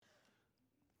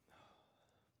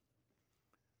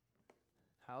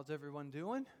How's everyone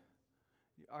doing?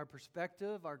 Our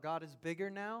perspective, our God is bigger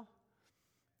now.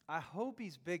 I hope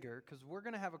He's bigger because we're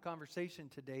going to have a conversation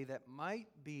today that might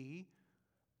be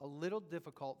a little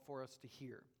difficult for us to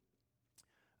hear.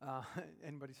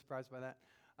 Anybody surprised by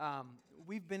that?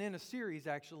 We've been in a series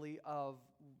actually of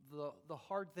the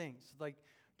hard things, like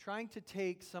trying to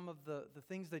take some of the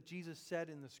things that Jesus said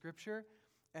in the Scripture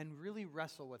and really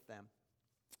wrestle with them.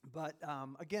 But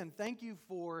again, thank you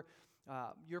for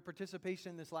your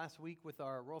participation this last week with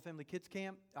our Royal Family Kids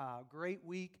Camp. Great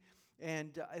week.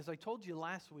 And as I told you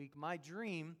last week, my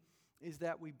dream is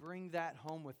that we bring that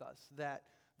home with us, that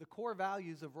the core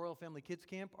values of Royal Family Kids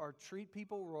Camp are treat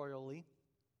people royally,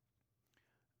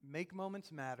 make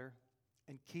moments matter,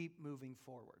 and keep moving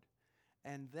forward.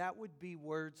 And that would be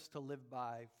words to live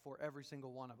by for every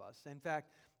single one of us. In fact,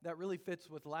 that really fits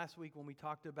with last week when we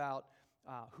talked about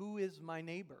who is my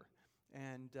neighbor.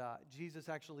 And Jesus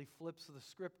actually flips the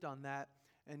script on that.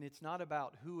 And it's not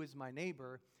about who is my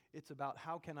neighbor. It's about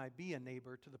how can I be a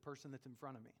neighbor to the person that's in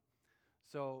front of me.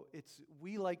 So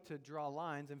we like to draw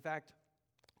lines. In fact,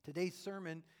 today's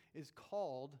sermon is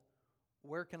called,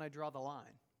 Where Can I Draw the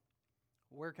Line?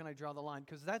 Where can I draw the line?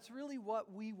 Because that's really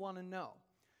what we want to know.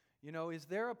 You know, is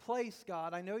there a place,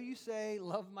 God? I know you say,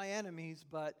 love my enemies,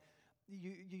 but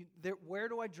where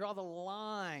do I draw the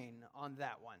line on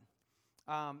that one?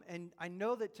 And I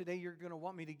know that today you're going to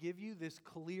want me to give you this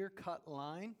clear-cut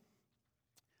line,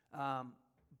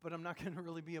 but I'm not going to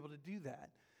really be able to do that.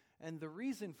 And the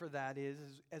reason for that is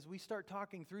as we start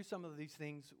talking through some of these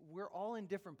things, we're all in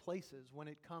different places when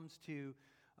it comes to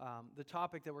the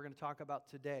topic that we're going to talk about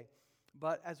today.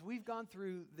 But as we've gone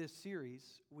through this series,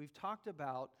 we've talked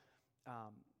about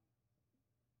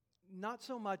not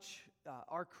so much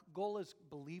our goal as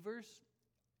believers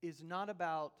is not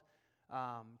about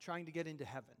trying to get into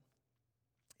heaven.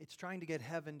 It's trying to get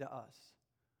heaven to us.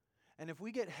 And if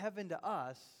we get heaven to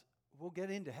us, we'll get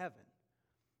into heaven.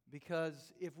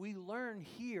 Because if we learn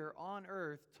here on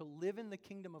earth to live in the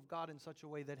kingdom of God in such a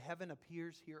way that heaven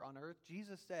appears here on earth,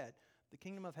 Jesus said, the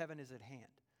kingdom of heaven is at hand.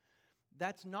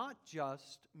 That's not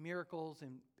just miracles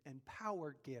and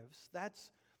power gifts.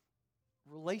 That's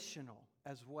relational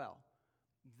as well.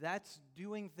 That's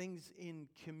doing things in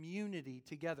community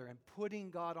together and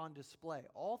putting God on display.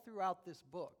 All throughout this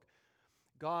book,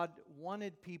 God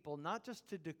wanted people not just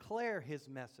to declare His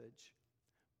message,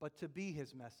 but to be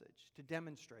His message, to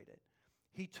demonstrate it.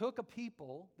 He took a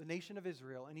people, the nation of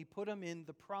Israel, and He put them in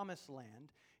the promised land.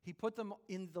 He put them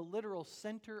in the literal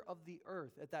center of the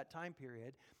earth at that time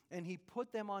period, and He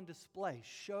put them on display.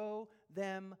 Show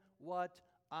them what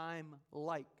I'm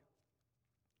like.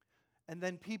 And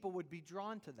then people would be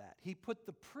drawn to that. He put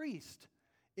the priest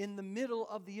in the middle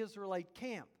of the Israelite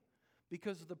camp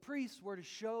because the priests were to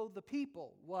show the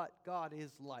people what God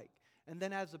is like. And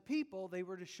then as a people, they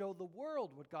were to show the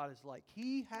world what God is like.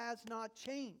 He has not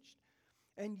changed.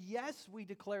 And yes, we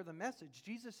declare the message.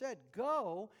 Jesus said,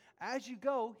 go, as you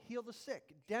go, heal the sick.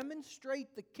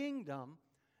 Demonstrate the kingdom,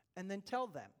 and then tell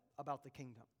them about the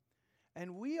kingdom.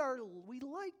 And we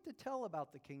like to tell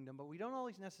about the kingdom, but we don't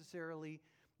always necessarily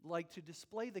like to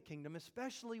display the kingdom,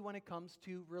 especially when it comes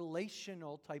to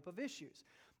relational type of issues.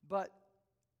 But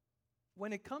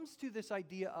when it comes to this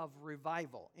idea of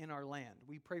revival in our land,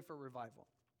 we pray for revival.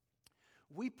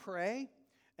 We pray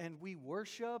and we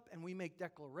worship and we make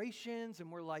declarations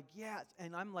and we're like, yes.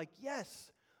 And I'm like,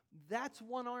 yes, that's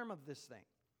one arm of this thing.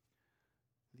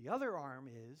 The other arm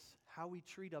is how we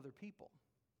treat other people.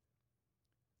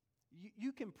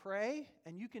 You can pray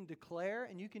and you can declare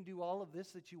and you can do all of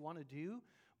this that you want to do,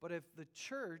 but if the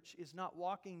church is not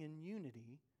walking in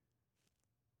unity,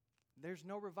 there's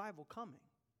no revival coming.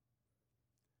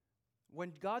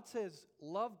 When God says,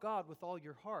 love God with all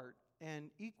your heart,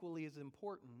 and equally as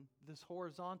important, this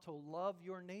horizontal, love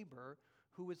your neighbor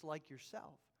who is like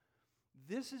yourself.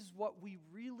 This is what we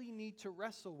really need to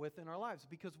wrestle with in our lives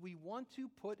because we want to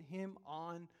put Him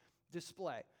on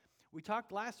display. We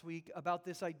talked last week about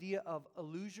this idea of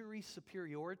illusory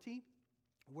superiority,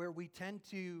 where we tend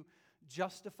to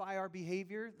justify our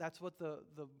behavior. That's what the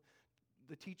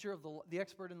teacher of the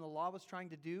expert in the law was trying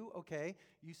to do. Okay,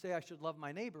 you say I should love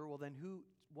my neighbor. Well, then who,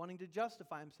 wanting to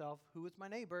justify himself, who is my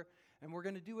neighbor? And we're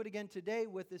going to do it again today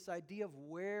with this idea of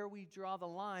where we draw the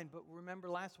line. But remember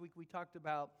last week we talked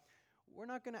about we're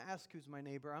not going to ask who's my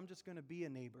neighbor. I'm just going to be a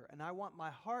neighbor. And I want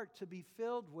my heart to be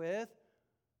filled with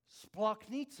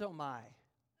splachnizomai.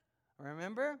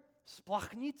 Remember?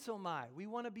 Splachnizomai. We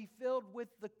want to be filled with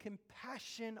the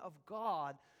compassion of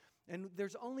God. And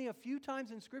there's only a few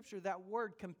times in Scripture that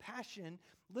word compassion,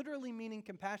 literally meaning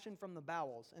compassion from the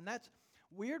bowels. And that's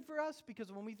weird for us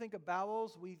because when we think of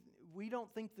bowels, we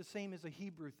don't think the same as a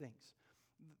Hebrew thinks.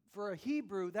 For a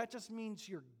Hebrew, that just means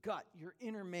your gut, your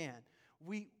inner man.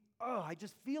 I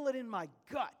just feel it in my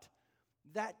gut.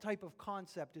 That type of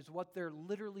concept is what they're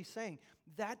literally saying.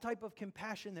 That type of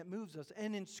compassion that moves us.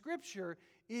 And in Scripture,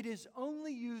 it is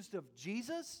only used of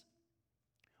Jesus,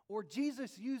 or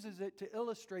Jesus uses it to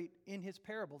illustrate in his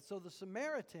parable. So the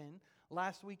Samaritan,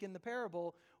 last week in the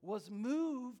parable, was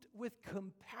moved with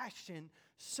compassion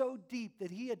so deep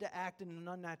that he had to act in an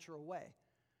unnatural way.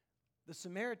 The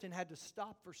Samaritan had to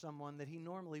stop for someone that he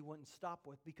normally wouldn't stop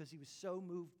with because he was so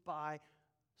moved by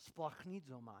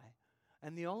splachnizomai.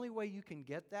 And the only way you can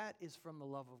get that is from the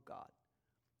love of God.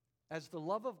 As the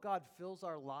love of God fills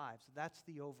our lives, that's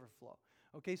the overflow.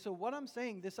 Okay, so what I'm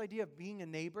saying, this idea of being a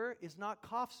neighbor is not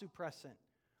cough suppressant.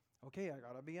 Okay, I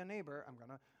gotta be a neighbor.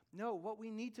 No, what we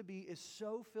need to be is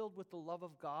so filled with the love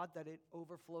of God that it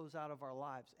overflows out of our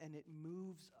lives and it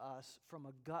moves us from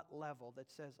a gut level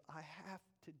that says, I have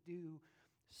to do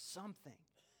something.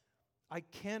 I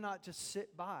cannot just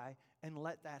sit by and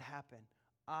let that happen.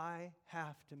 I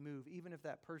have to move, even if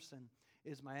that person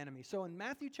is my enemy. So in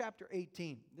Matthew chapter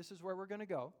 18, this is where we're going to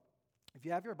go. If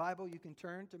you have your Bible, you can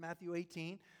turn to Matthew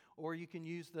 18, or you can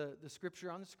use the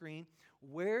scripture on the screen.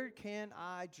 Where can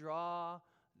I draw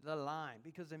the line?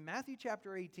 Because in Matthew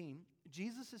chapter 18,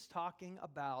 Jesus is talking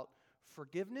about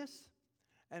forgiveness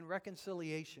and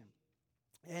reconciliation.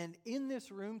 And in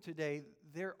this room today,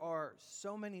 there are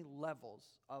so many levels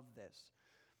of this.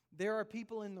 There are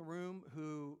people in the room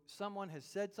who someone has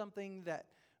said something that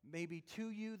maybe to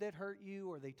you that hurt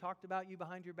you, or they talked about you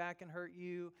behind your back and hurt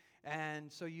you, and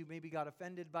so you maybe got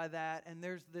offended by that, and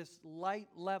there's this light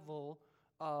level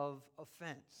of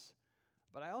offense.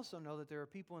 But I also know that there are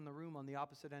people in the room on the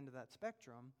opposite end of that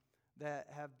spectrum that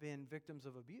have been victims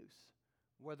of abuse,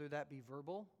 whether that be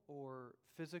verbal or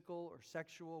physical or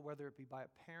sexual, whether it be by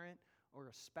a parent or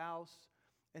a spouse.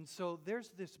 And so there's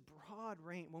this broad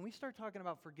range. When we start talking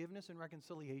about forgiveness and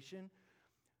reconciliation,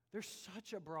 there's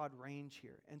such a broad range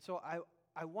here. And so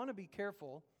I want to be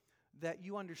careful that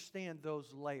you understand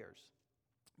those layers,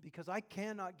 because I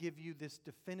cannot give you this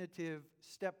definitive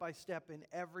step-by-step in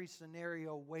every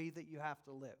scenario way that you have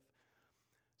to live.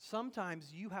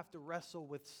 Sometimes you have to wrestle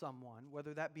with someone,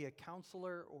 whether that be a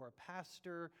counselor or a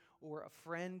pastor or a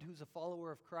friend who's a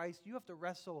follower of Christ. You have to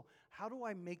wrestle, how do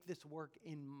I make this work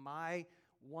in my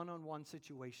one-on-one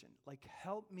situation? Like,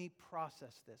 help me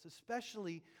process this,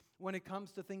 especially when it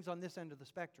comes to things on this end of the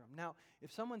spectrum. Now,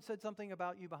 if someone said something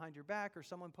about you behind your back, or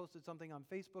someone posted something on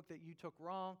Facebook that you took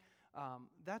wrong,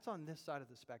 that's on this side of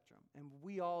the spectrum, and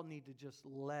we all need to just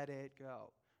let it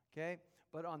go, okay?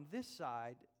 But on this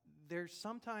side, there's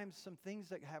sometimes some things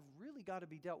that have really got to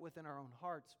be dealt with in our own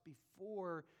hearts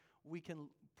before we can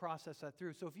process that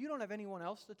through. So if you don't have anyone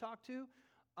else to talk to,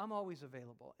 I'm always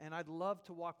available, and I'd love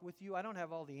to walk with you. I don't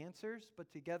have all the answers,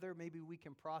 but together maybe we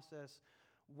can process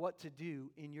what to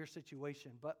do in your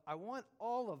situation. But I want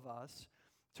all of us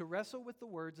to wrestle with the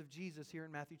words of Jesus here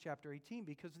in Matthew chapter 18,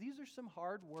 because these are some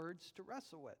hard words to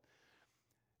wrestle with.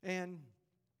 And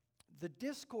the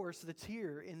discourse that's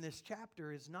here in this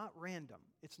chapter is not random.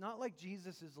 It's not like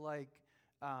Jesus is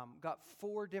got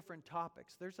 4 different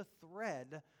topics. There's a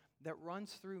thread that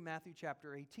runs through Matthew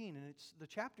chapter 18, and the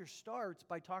chapter starts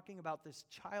by talking about this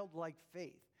childlike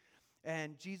faith.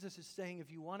 And Jesus is saying, if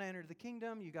you want to enter the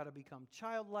kingdom, you got to become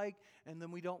childlike, and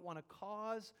then we don't want to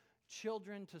cause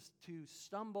children to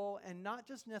stumble, and not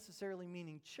just necessarily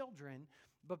meaning children,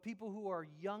 but people who are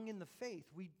young in the faith.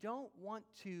 We don't want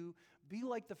to be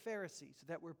like the Pharisees,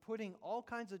 that we're putting all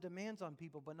kinds of demands on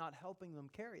people but not helping them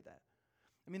carry that.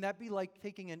 I mean, that'd be like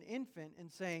taking an infant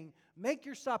and saying, make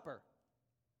your supper.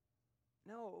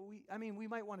 No, we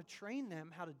might want to train them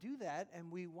how to do that,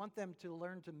 and we want them to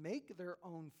learn to make their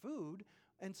own food,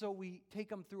 and so we take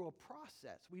them through a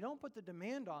process. We don't put the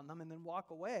demand on them and then walk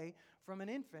away from an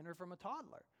infant or from a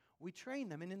toddler. We train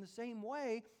them, and in the same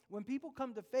way, when people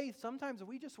come to faith, sometimes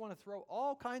we just want to throw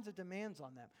all kinds of demands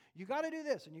on them. You got to do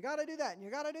this, and you got to do that, and you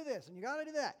got to do this, and you got to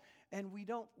do that, and we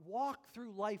don't walk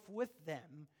through life with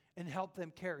them and help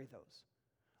them carry those.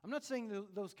 I'm not saying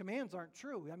those commands aren't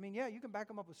true. I mean, yeah, you can back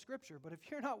them up with Scripture, but if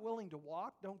you're not willing to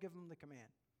walk, don't give them the command.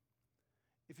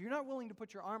 If you're not willing to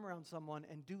put your arm around someone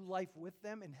and do life with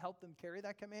them and help them carry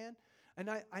that command, and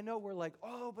I know we're like,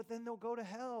 oh, but then they'll go to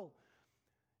hell.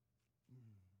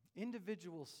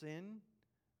 Individual sin,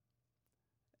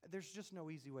 there's just no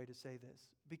easy way to say this,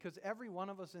 because every one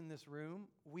of us in this room,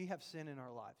 we have sin in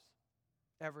our lives.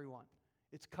 Everyone.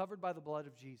 It's covered by the blood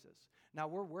of Jesus. Now,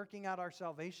 we're working out our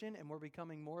salvation, and we're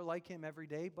becoming more like Him every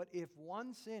day, but if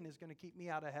one sin is going to keep me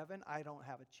out of heaven, I don't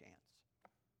have a chance.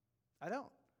 I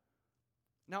don't.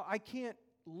 Now, I can't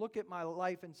look at my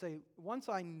life and say, once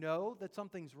I know that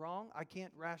something's wrong, I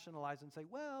can't rationalize and say,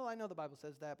 well, I know the Bible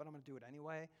says that, but I'm going to do it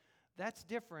anyway. That's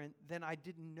different than I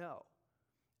didn't know.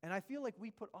 And I feel like we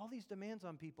put all these demands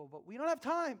on people, but we don't have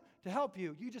time to help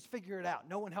you. You just figure it out.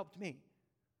 No one helped me.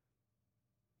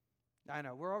 I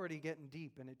know, we're already getting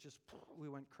deep, and we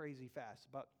went crazy fast,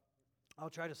 but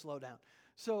I'll try to slow down.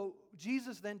 So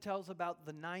Jesus then tells about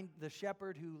the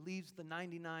shepherd who leaves the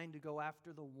 99 to go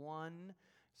after the one.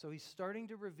 So he's starting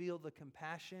to reveal the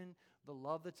compassion, the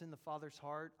love that's in the Father's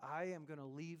heart. I am going to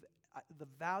leave the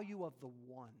value of the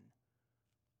one.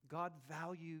 God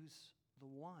values the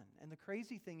one. And the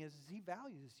crazy thing is he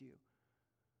values you.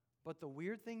 But the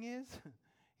weird thing is,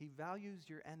 he values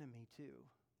your enemy too.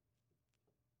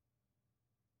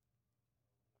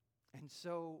 And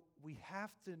so we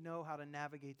have to know how to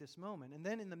navigate this moment. And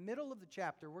then in the middle of the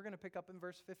chapter, we're going to pick up in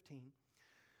verse 15.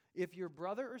 If your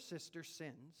brother or sister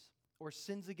sins, or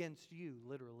sins against you,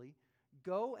 literally,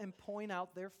 go and point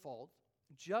out their fault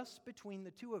just between the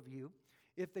two of you.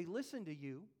 If they listen to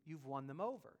you, you've won them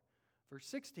over. Verse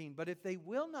 16, but if they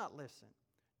will not listen,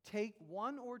 take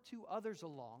one or two others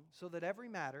along, so that every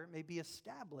matter may be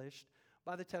established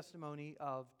by the testimony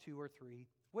of 2 or 3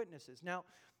 witnesses. Now,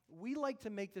 we like to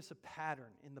make this a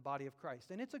pattern in the body of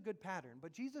Christ, and it's a good pattern,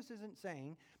 but Jesus isn't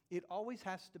saying it always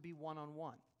has to be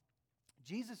one-on-one.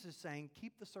 Jesus is saying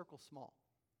keep the circle small.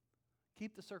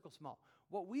 Keep the circle small.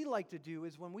 What we like to do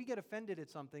is when we get offended at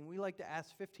something, we like to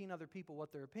ask 15 other people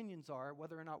what their opinions are,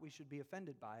 whether or not we should be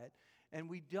offended by it, and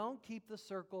we don't keep the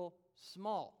circle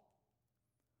small.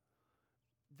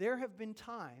 There have been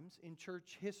times in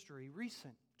church history,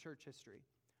 recent church history,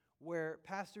 where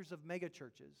pastors of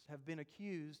megachurches have been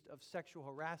accused of sexual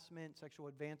harassment, sexual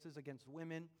advances against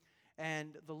women,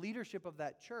 and the leadership of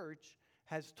that church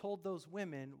has told those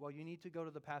women, well, you need to go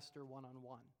to the pastor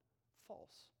one-on-one.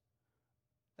 False.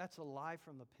 That's a lie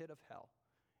from the pit of hell.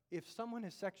 If someone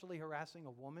is sexually harassing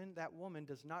a woman, that woman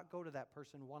does not go to that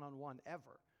person one-on-one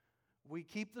ever. We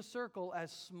keep the circle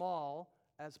as small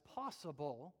as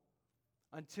possible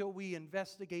until we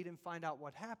investigate and find out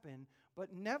what happened,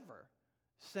 but never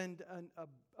send an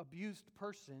abused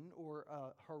person or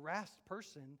a harassed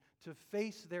person to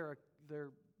face their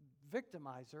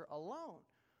victimizer alone.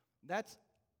 That's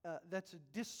a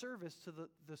disservice to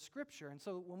the Scripture. And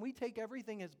so when we take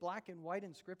everything as black and white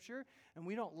in Scripture and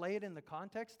we don't lay it in the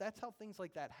context, that's how things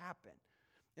like that happen.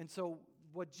 And so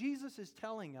what Jesus is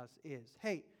telling us is,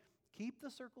 hey, keep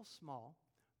the circle small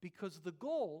because the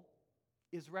goal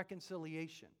is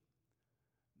reconciliation.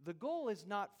 The goal is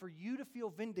not for you to feel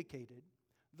vindicated.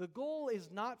 The goal is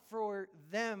not for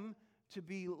them to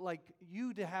be like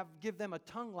you to give them a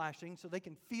tongue lashing so they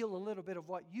can feel a little bit of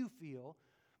what you feel.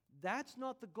 That's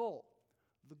not the goal.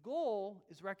 The goal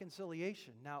is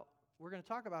reconciliation. Now, we're going to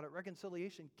talk about it.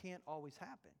 Reconciliation can't always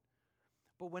happen.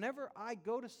 But whenever I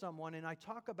go to someone and I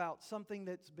talk about something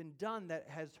that's been done that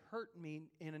has hurt me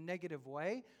in a negative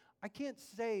way, I can't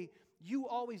say, you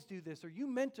always do this, or you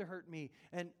meant to hurt me.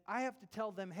 And I have to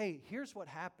tell them, hey, here's what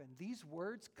happened. These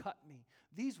words cut me.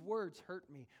 These words hurt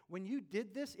me. When you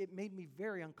did this, it made me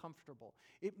very uncomfortable.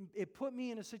 It put me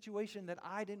in a situation that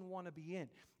I didn't want to be in.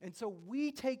 And so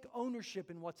we take ownership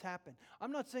in what's happened.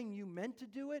 I'm not saying you meant to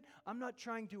do it. I'm not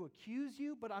trying to accuse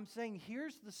you, but I'm saying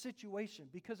here's the situation.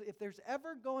 Because if there's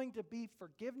ever going to be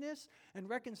forgiveness and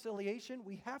reconciliation,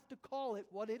 we have to call it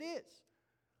what it is.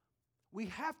 We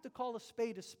have to call a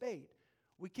spade a spade.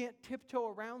 We can't tiptoe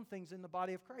around things in the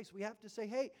body of Christ. We have to say,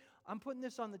 hey, I'm putting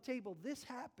this on the table. This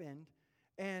happened,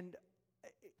 and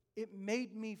it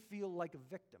made me feel like a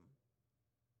victim.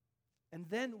 And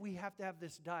then we have to have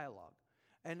this dialogue.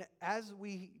 And as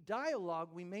we dialogue,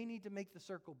 we may need to make the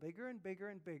circle bigger and bigger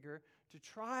and bigger to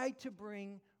try to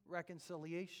bring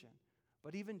reconciliation.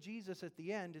 But even Jesus at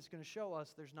the end is going to show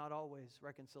us there's not always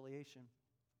reconciliation.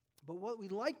 But what we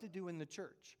like to do in the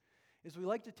church is we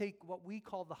like to take what we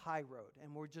call the high road,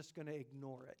 and we're just going to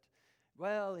ignore it.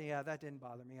 Well, yeah, that didn't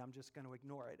bother me. I'm just going to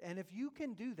ignore it. And if you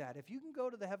can do that, if you can go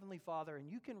to the Heavenly Father and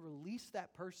you can release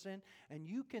that person and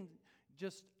you can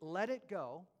just let it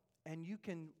go and you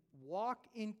can walk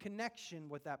in connection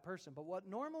with that person. But what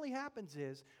normally happens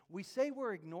is we say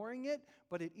we're ignoring it,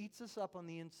 but it eats us up on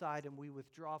the inside and we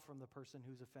withdraw from the person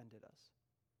who's offended us.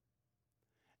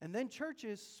 And then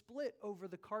churches split over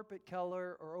the carpet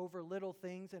color or over little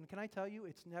things. And can I tell you,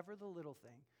 it's never the little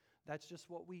thing. That's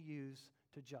just what we use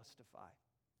to justify.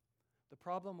 The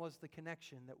problem was the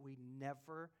connection that we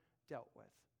never dealt with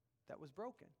that was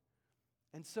broken.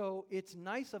 And so it's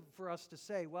nice for us to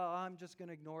say, well, I'm just going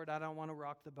to ignore it. I don't want to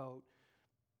rock the boat.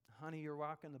 Honey, you're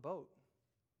rocking the boat.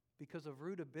 Because a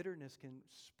root of bitterness can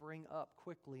spring up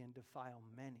quickly and defile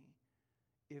many.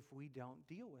 if we don't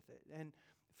deal with it. And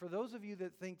for those of you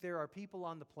that think there are people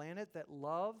on the planet that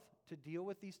love to deal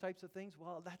with these types of things,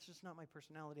 well, that's just not my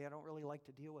personality. I don't really like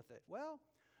to deal with it. Well,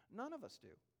 none of us do.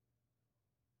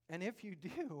 And if you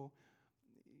do,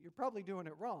 you're probably doing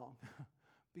it wrong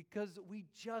because we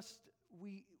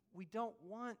don't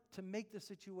want to make the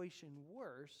situation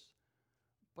worse,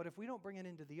 but if we don't bring it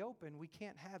into the open, we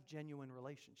can't have genuine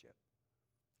relationship.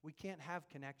 We can't have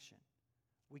connection.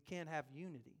 We can't have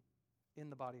unity in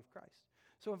the body of Christ.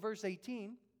 So in verse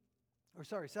 17,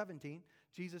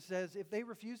 Jesus says, if they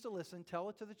refuse to listen, tell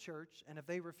it to the church, and if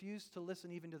they refuse to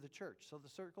listen even to the church. So the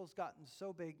circle's gotten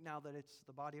so big now that it's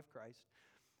the body of Christ.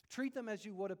 Treat them as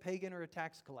you would a pagan or a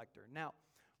tax collector. Now,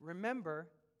 remember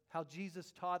how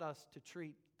Jesus taught us to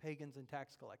treat pagans and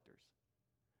tax collectors.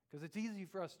 Because it's easy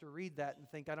for us to read that and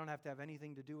think, I don't have to have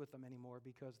anything to do with them anymore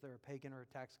because they're a pagan or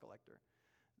a tax collector.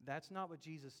 That's not what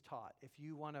Jesus taught. If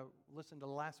you want to listen to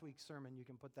last week's sermon, you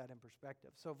can put that in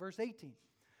perspective. So verse 18,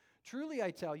 truly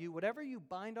I tell you, whatever you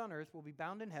bind on earth will be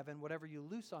bound in heaven, whatever you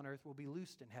loose on earth will be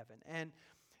loosed in heaven. And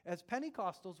as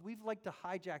Pentecostals, we've liked to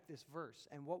hijack this verse.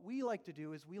 And what we like to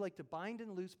do is we like to bind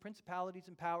and loose principalities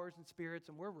and powers and spirits,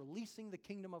 and we're releasing the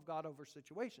kingdom of God over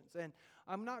situations. And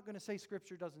I'm not going to say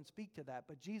Scripture doesn't speak to that,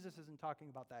 but Jesus isn't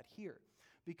talking about that here.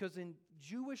 Because in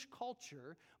Jewish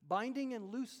culture, binding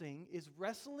and loosing is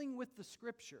wrestling with the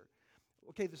Scripture.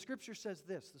 Okay, the Scripture says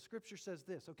this, the Scripture says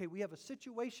this. Okay, we have a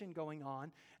situation going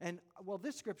on, and well,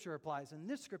 this Scripture applies, and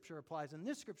this Scripture applies, and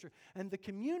this Scripture, and the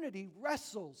community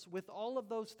wrestles with all of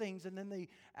those things, and then they,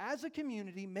 as a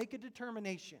community, make a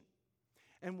determination.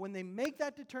 And when they make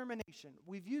that determination,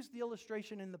 we've used the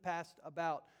illustration in the past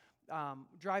about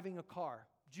driving a car.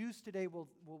 Jews today will,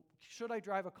 should I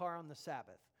drive a car on the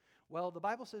Sabbath? Well, the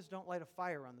Bible says don't light a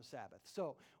fire on the Sabbath.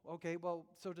 So, okay, well,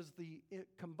 so does the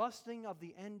combusting of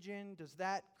the engine, does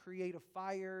that create a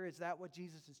fire? Is that what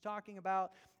Jesus is talking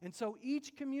about? And so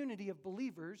each community of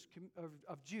believers,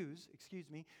 of Jews,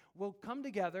 will come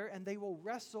together and they will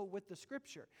wrestle with the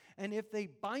Scripture. And if they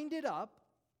bind it up,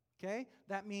 okay,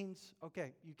 that means,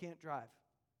 okay, you can't drive.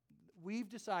 We've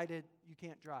decided you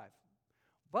can't drive.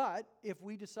 But if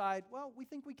we decide, well, we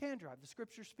think we can drive, the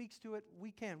Scripture speaks to it,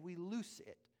 we can, we loose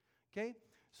it. Okay?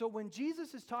 So when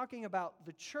Jesus is talking about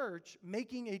the church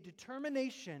making a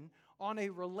determination on a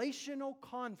relational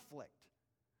conflict,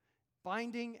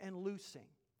 binding and loosing.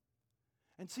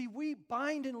 And see, we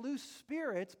bind and loose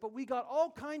spirits, but we got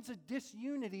all kinds of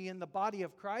disunity in the body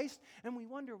of Christ, and we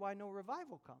wonder why no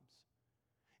revival comes.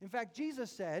 In fact, Jesus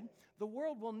said, the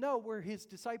world will know we're His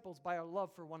disciples by our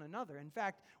love for one another. In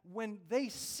fact, when they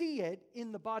see it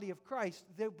in the body of Christ,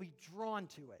 they'll be drawn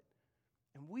to it.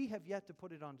 And we have yet to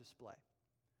put it on display.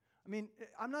 I mean,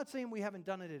 I'm not saying we haven't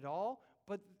done it at all,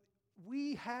 but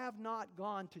we have not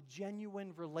gone to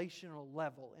genuine relational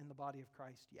level in the body of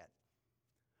Christ yet,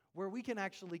 where we can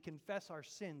actually confess our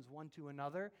sins one to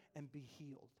another and be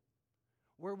healed,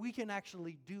 where we can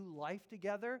actually do life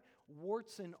together,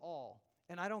 warts and all.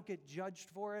 And I don't get judged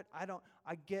for it.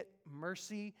 I get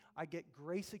mercy. I get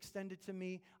grace extended to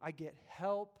me. I get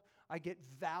help. I get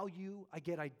value. I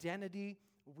get identity.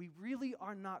 We really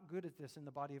are not good at this in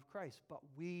the body of Christ, but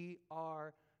we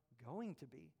are going to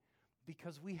be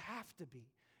because we have to be.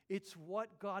 It's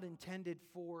what God intended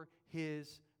for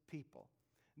His people.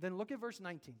 Then look at verse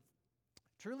 19.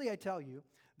 Truly I tell you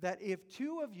that if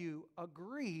two of you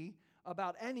agree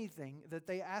about anything that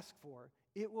they ask for,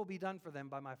 it will be done for them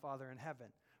by my Father in heaven.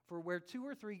 For where two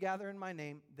or three gather in my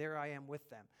name, there I am with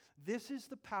them. This is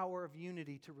the power of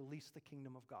unity to release the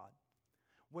kingdom of God.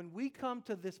 When we come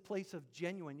to this place of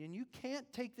genuine, and you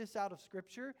can't take this out of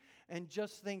Scripture and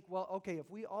just think, well, okay, if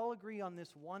we all agree on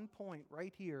this one point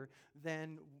right here,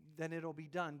 then it'll be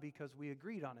done because we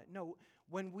agreed on it. No,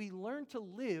 when we learn to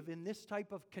live in this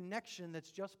type of connection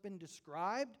that's just been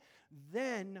described,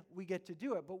 then we get to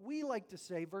do it. But we like to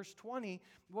say, verse 20,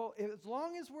 well, as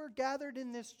long as we're gathered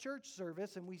in this church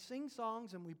service and we sing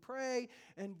songs and we pray,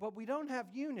 but we don't have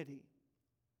unity,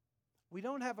 we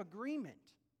don't have agreement,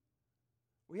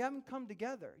 we haven't come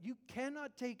together. You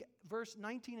cannot take verse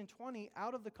 19 and 20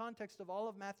 out of the context of all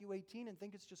of Matthew 18 and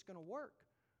think it's just going to work.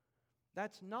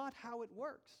 That's not how it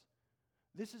works.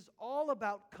 This is all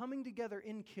about coming together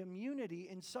in community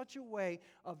in such a way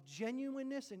of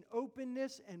genuineness and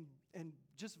openness and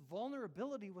just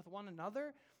vulnerability with one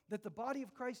another that the body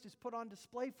of Christ is put on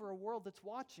display for a world that's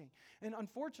watching. And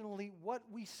unfortunately, what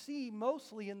we see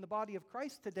mostly in the body of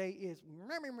Christ today is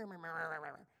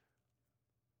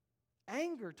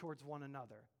anger towards one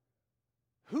another.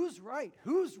 Who's right?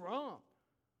 Who's wrong?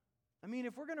 I mean,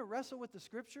 if we're going to wrestle with the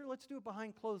Scripture, let's do it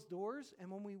behind closed doors. And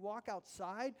when we walk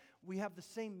outside, we have the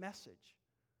same message.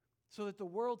 so that the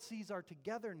world sees our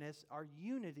togetherness, our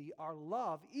unity, our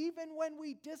love, even when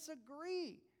we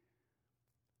disagree.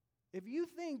 If you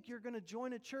think you're going to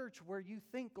join a church where you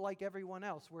think like everyone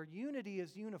else, where unity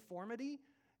is uniformity,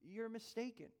 you're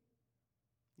mistaken.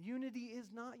 Unity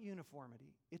is not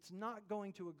uniformity. It's not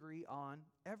going to agree on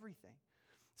everything.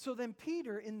 So then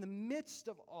Peter, in the midst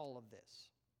of all of this,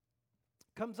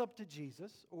 comes up to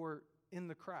Jesus, or in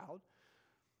the crowd.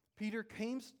 Peter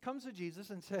comes to Jesus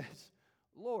and says,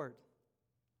 Lord,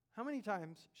 how many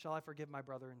times shall I forgive my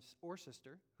brother or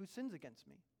sister who sins against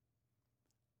me?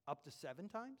 Up to 7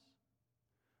 times?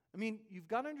 I mean, you've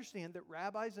got to understand that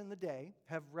rabbis in the day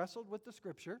have wrestled with the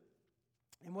Scripture,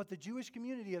 and what the Jewish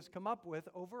community has come up with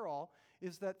overall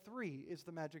is that 3 is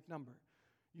the magic number.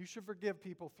 You should forgive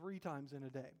people 3 times in a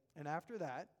day. And after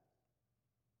that,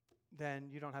 then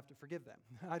you don't have to forgive them.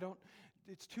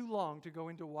 It's too long to go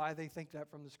into why they think that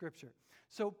from the Scripture.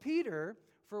 So Peter,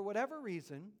 for whatever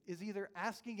reason, is either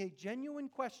asking a genuine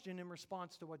question in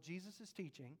response to what Jesus is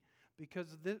teaching,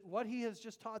 because what he has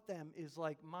just taught them is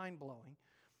like mind-blowing,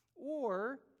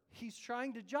 or he's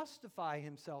trying to justify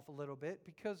himself a little bit,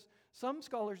 because some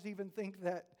scholars even think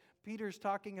that Peter's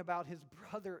talking about his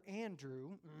brother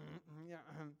Andrew.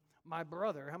 My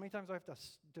brother, how many times do I have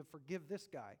to forgive this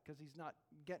guy because he's not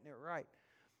getting it right?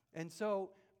 And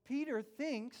so Peter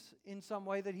thinks in some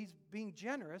way that he's being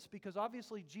generous, because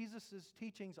obviously Jesus'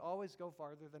 teachings always go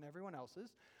farther than everyone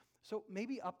else's. So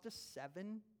maybe up to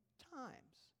 7 times.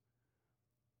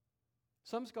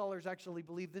 Some scholars actually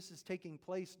believe this is taking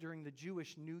place during the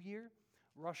Jewish New Year,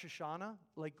 Rosh Hashanah.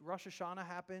 Like Rosh Hashanah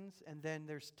happens, and then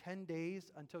there's 10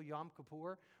 days until Yom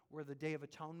Kippur, where the Day of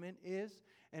Atonement is.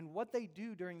 And what they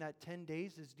do during that 10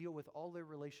 days is deal with all their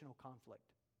relational conflict.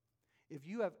 If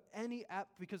you have any,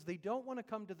 because they don't want to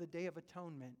come to the Day of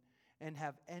Atonement and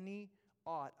have any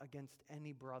aught against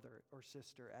any brother or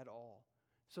sister at all.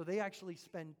 So they actually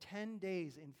spend 10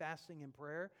 days in fasting and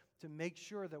prayer to make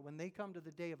sure that when they come to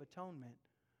the Day of Atonement,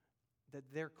 that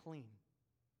they're clean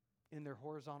in their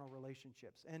horizontal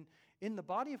relationships. And in the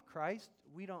body of Christ,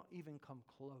 we don't even come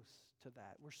close to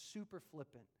that. We're super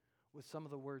flippant with some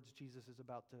of the words Jesus is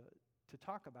about to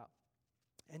talk about.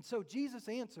 And so Jesus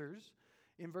answers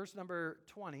in verse number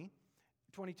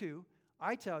 22,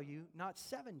 I tell you, not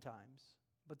 7 times,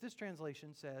 but this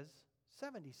translation says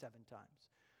 77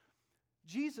 times.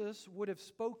 Jesus would have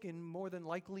spoken more than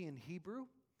likely in Hebrew,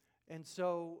 and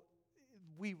so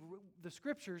the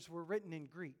scriptures were written in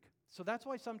Greek. So that's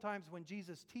why sometimes when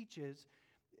Jesus teaches,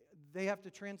 they have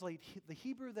to translate the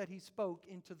Hebrew that he spoke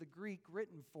into the Greek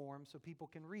written form so people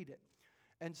can read it.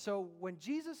 And so when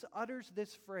Jesus utters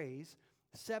this phrase,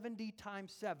 70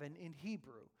 times 7 in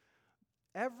Hebrew,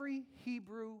 every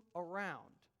Hebrew around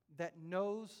that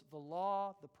knows the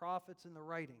law, the prophets, and the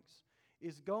writings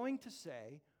is going to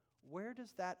say, where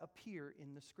does that appear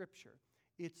in the Scripture?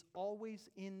 It's always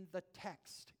in the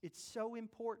text. It's so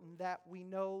important that we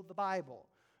know the Bible,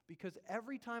 because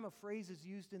every time a phrase is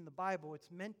used in the Bible, it's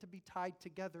meant to be tied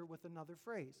together with another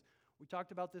phrase. We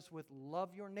talked about this with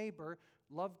love your neighbor,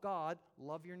 love God,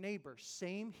 love your neighbor.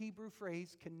 Same Hebrew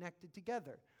phrase connected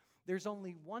together. There's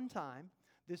only one time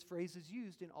this phrase is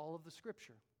used in all of the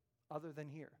Scripture, other than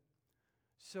here.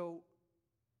 So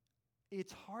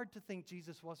it's hard to think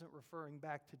Jesus wasn't referring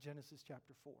back to Genesis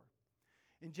chapter 4.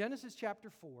 In Genesis chapter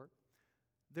 4,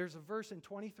 there's a verse in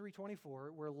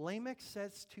 23-24 where Lamech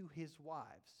says to his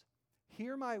wives,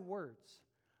 hear my words,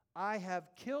 I have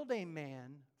killed a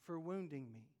man for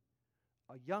wounding me,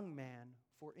 a young man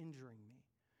for injuring me.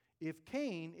 If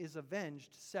Cain is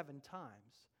avenged 7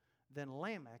 times, then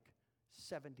Lamech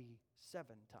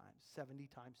 77 times, 70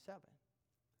 times 7.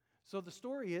 So the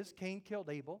story is Cain killed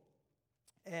Abel,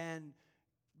 and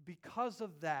because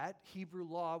of that, Hebrew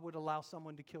law would allow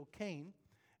someone to kill Cain,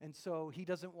 and so he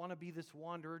doesn't want to be this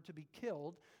wanderer to be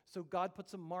killed, so God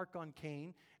puts a mark on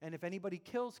Cain, and if anybody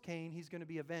kills Cain, he's going to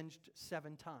be avenged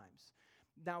 7 times.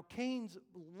 Now, Cain's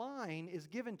line is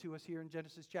given to us here in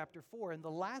Genesis chapter 4, and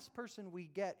the last person we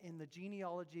get in the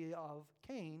genealogy of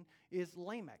Cain is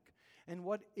Lamech. And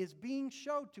what is being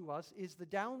showed to us is the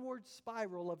downward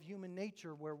spiral of human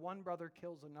nature where one brother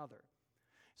kills another.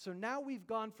 So now we've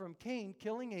gone from Cain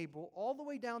killing Abel all the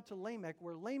way down to Lamech,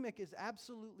 where Lamech is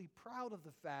absolutely proud of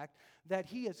the fact that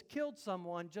he has killed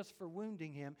someone just for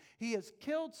wounding him. He has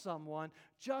killed someone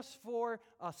just for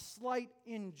a slight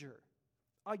injury,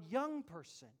 a young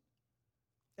person.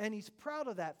 And he's proud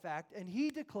of that fact, and he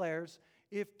declares,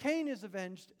 if Cain is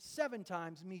avenged 7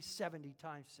 times, me 70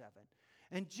 times 7.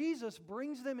 And Jesus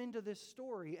brings them into this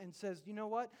story and says, you know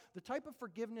what? The type of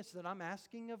forgiveness that I'm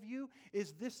asking of you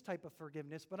is this type of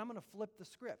forgiveness, but I'm going to flip the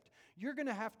script. You're going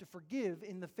to have to forgive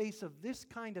in the face of this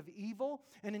kind of evil,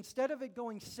 and instead of it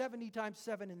going 70 times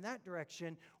 7 in that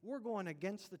direction, we're going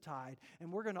against the tide, and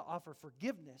we're going to offer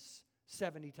forgiveness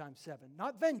 70 times 7.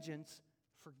 Not vengeance,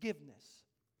 forgiveness.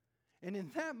 And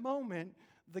in that moment,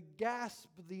 the gasp,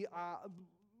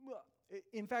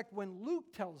 in fact, when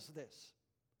Luke tells this,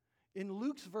 in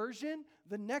Luke's version,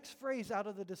 the next phrase out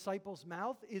of the disciples'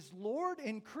 mouth is, Lord,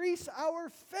 increase our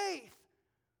faith.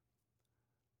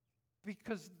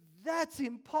 Because that's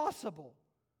impossible.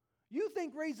 You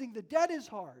think raising the dead is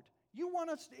hard. You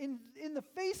want us, in the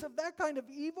face of that kind of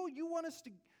evil, you want us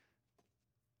to...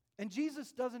 And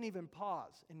Jesus doesn't even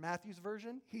pause. In Matthew's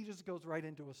version, he just goes right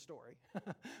into a story.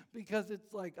 Because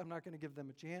it's like, I'm not going to give them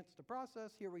a chance to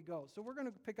process. Here we go. So we're going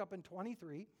to pick up in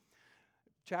 23,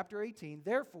 chapter 18.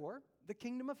 Therefore, the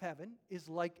kingdom of heaven is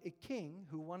like a king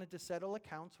who wanted to settle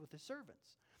accounts with his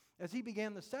servants. As he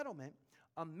began the settlement,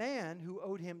 a man who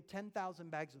owed him 10,000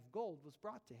 bags of gold was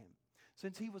brought to him.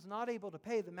 Since he was not able to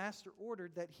pay, the master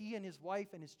ordered that he and his wife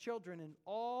and his children and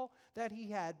all that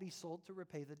he had be sold to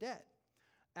repay the debt.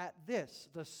 At this,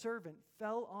 the servant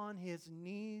fell on his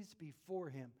knees before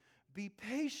him. Be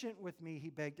patient with me, he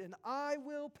begged, and I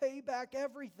will pay back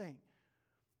everything.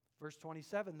 Verse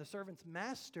 27, the servant's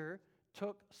master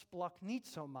took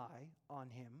splachnitzomai on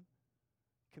him,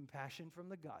 compassion from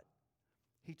the gut.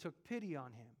 He took pity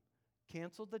on him,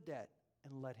 canceled the debt,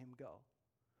 and let him go.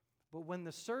 But when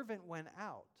the servant went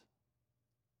out,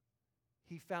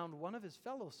 he found one of his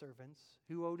fellow servants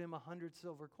who owed him 100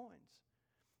 silver coins.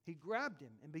 He grabbed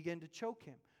him and began to choke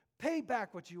him. Pay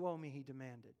back what you owe me, he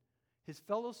demanded. His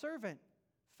fellow servant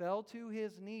fell to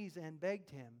his knees and begged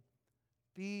him,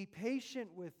 be patient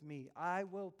with me, I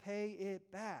will pay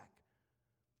it back.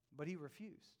 But he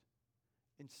refused.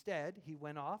 Instead, he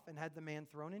went off and had the man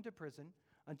thrown into prison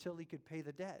until he could pay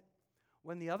the debt.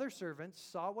 When the other servants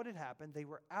saw what had happened, they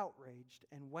were outraged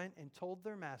and went and told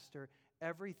their master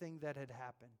everything that had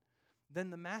happened.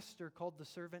 Then the master called the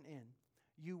servant in.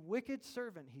 You wicked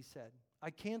servant, he said,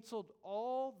 I canceled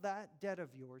all that debt of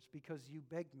yours because you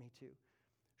begged me to.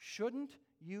 Shouldn't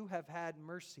you have had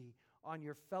mercy on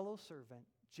your fellow servant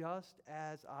just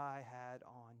as I had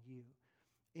on you?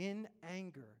 In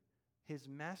anger, his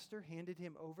master handed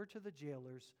him over to the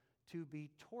jailers to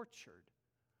be tortured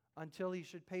until he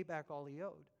should pay back all he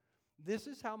owed. This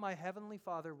is how my heavenly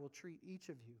Father will treat each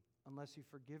of you unless you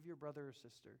forgive your brother or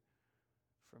sister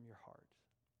from your heart.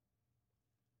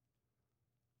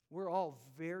 We're all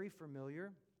very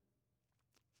familiar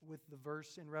with the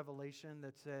verse in Revelation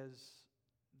that says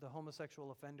the homosexual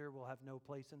offender will have no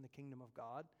place in the kingdom of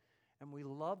God. And we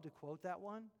love to quote that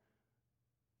one,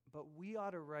 but we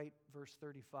ought to write verse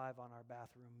 35 on our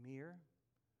bathroom mirror,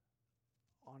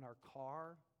 on our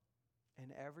car,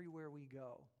 and everywhere we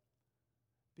go.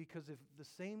 Because if the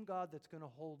same God that's going to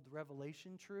hold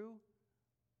Revelation true,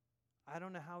 I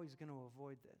don't know how he's going to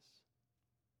avoid this.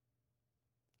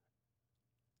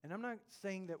 And I'm not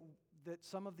saying that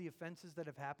some of the offenses that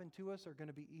have happened to us are going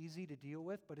to be easy to deal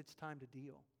with, but it's time to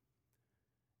deal.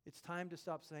 It's time to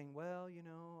stop saying, well,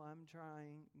 I'm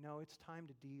trying. No, it's time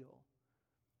to deal.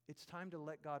 It's time to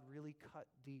let God really cut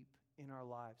deep in our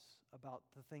lives about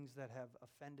the things that have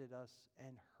offended us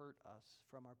and hurt us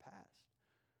from our past.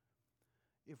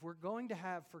 If we're going to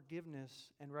have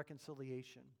forgiveness and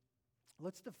reconciliation,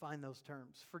 let's define those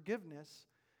terms. Forgiveness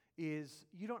is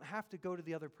you don't have to go to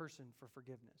the other person for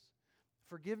forgiveness.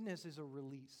 Forgiveness is a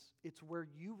release. It's where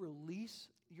you release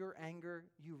your anger,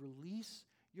 you release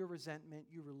your resentment,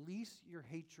 you release your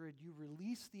hatred, you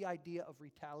release the idea of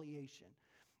retaliation.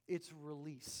 It's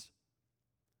release.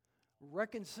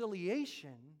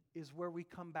 Reconciliation is where we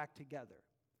come back together.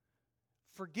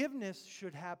 Forgiveness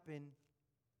should happen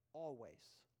always.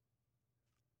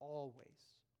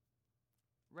 Always.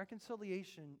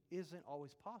 Reconciliation isn't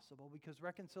always possible because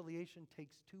reconciliation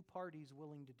takes two parties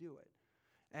willing to do it.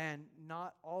 And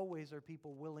not always are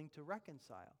people willing to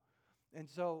reconcile. And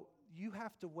so you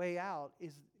have to weigh out,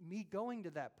 is me going to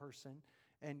that person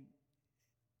and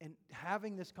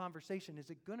having this conversation, is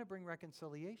it going to bring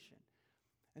reconciliation?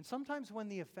 And sometimes when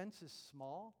the offense is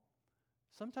small,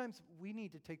 sometimes we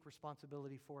need to take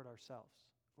responsibility for it ourselves.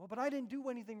 Well, but I didn't do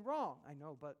anything wrong. I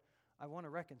know, but I want to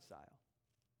reconcile.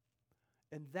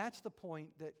 And that's the point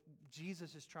that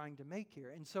Jesus is trying to make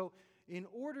here. And so in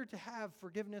order to have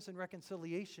forgiveness and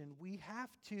reconciliation, we have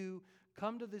to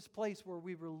come to this place where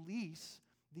we release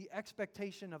the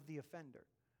expectation of the offender.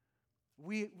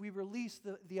 We release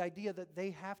the idea that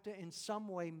they have to in some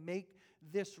way make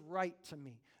this right to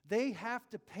me. They have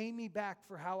to pay me back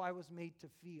for how I was made to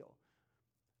feel.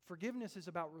 Forgiveness is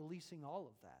about releasing all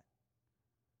of that.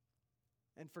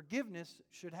 And forgiveness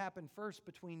should happen first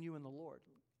between you and the Lord,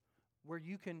 where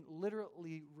you can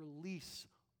literally release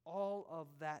all of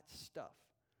that stuff.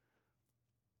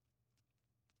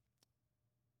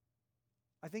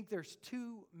 I think there's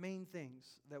two main things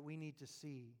that we need to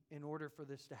see in order for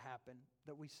this to happen,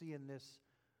 that we see in this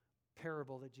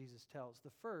parable that Jesus tells.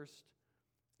 The first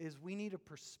is we need a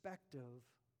perspective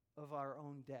of our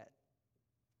own debt.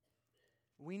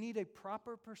 We need a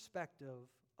proper perspective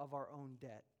of our own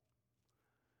debt.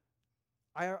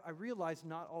 I realize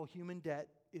not all human debt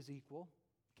is equal.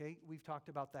 Okay, we've talked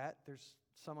about that. There's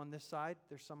some on this side,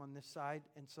 there's some on this side,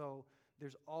 and so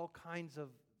there's all kinds of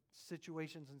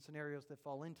situations and scenarios that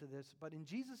fall into this. But in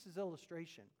Jesus'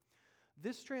 illustration,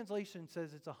 this translation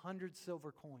says it's 100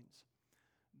 silver coins.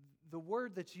 The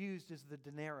word that's used is the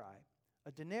denarii.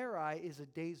 A denarii is a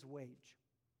day's wage.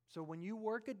 So when you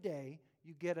work a day,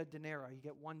 you get a denarii, you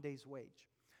get 1 day's wage.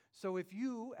 So if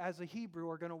you, as a Hebrew,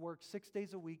 are going to work 6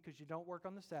 days a week because you don't work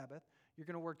on the Sabbath, you're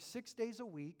going to work 6 days a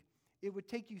week, it would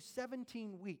take you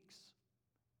 17 weeks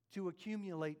to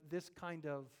accumulate this kind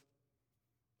of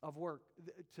work,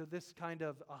 to this kind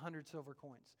of 100 silver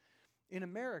coins. In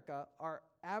America, our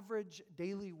average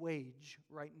daily wage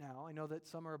right now, I know that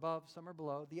some are above, some are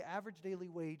below, the average daily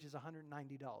wage is $190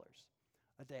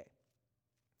 a day.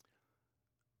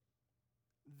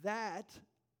 That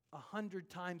 100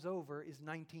 times over is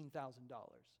 $19,000.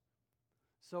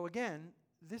 So again,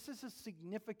 this is a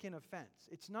significant offense.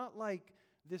 It's not like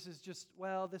this is just,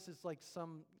 well, this is like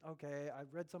okay, I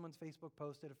read someone's Facebook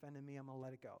post, it offended me, I'm going to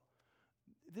let it go.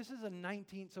 This is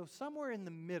so somewhere in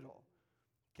the middle,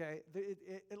 okay,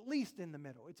 at least in the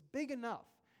middle. It's big enough.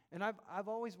 And I've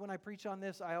always, when I preach on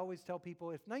this, I always tell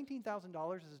people, if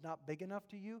 $19,000 is not big enough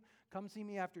to you, come see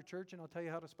me after church and I'll tell you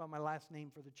how to spell my last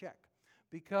name for the check.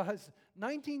 Because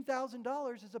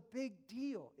 $19,000 is a big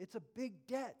deal. It's a big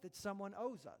debt that someone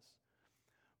owes us.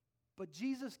 But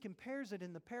Jesus compares it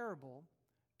in the parable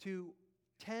to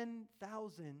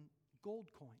 10,000 gold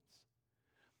coins.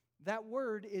 That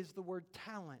word is the word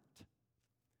talent.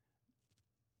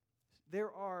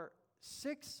 There are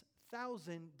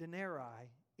 6,000 denarii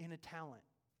in a talent.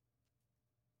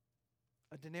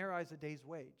 A denarii is a day's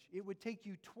wage. It would take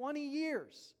you 20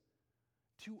 years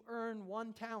to earn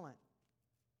 1 talent.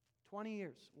 20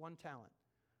 years, 1 talent.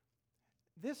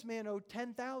 This man owed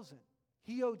 10,000.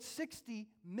 He owed 60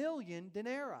 million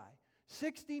denarii,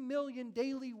 60 million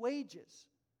daily wages.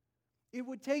 It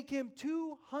would take him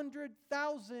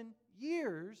 200,000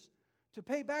 years to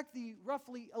pay back the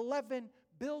roughly $11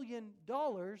 billion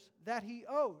that he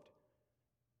owed.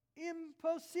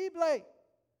 Impossible.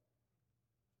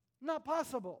 Not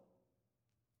possible.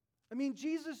 I mean,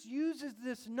 Jesus uses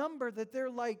this number that they're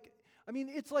like,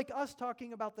 it's like us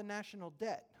talking about the national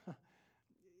debt.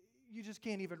 You just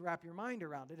can't even wrap your mind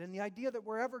around it. And the idea that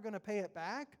we're ever going to pay it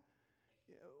back,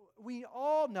 we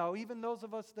all know, even those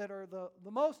of us that are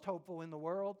the most hopeful in the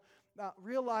world,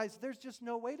 realize there's just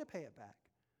no way to pay it back.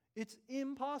 It's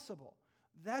impossible.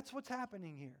 That's what's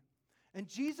happening here. And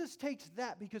Jesus takes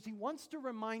that because he wants to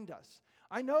remind us.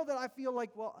 I know that I feel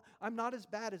like, well, I'm not as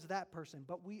bad as that person,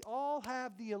 but we all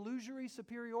have the illusory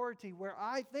superiority where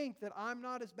I think that I'm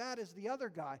not as bad as the other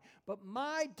guy, but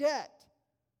my debt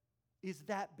is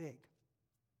that big.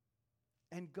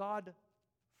 And God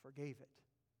forgave it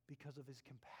because of his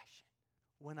compassion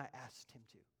when I asked him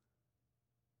to.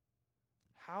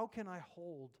 How can I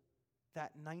hold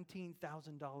that $19,000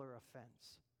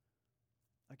 offense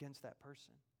against that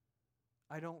person?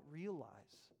 I don't realize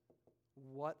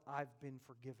what I've been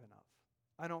forgiven of.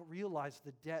 I don't realize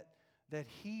the debt that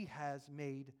he has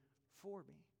made for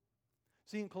me.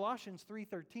 See, in Colossians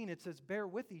 3:13, it says, bear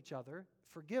with each other,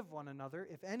 forgive one another.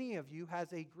 If any of you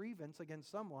has a grievance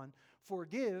against someone,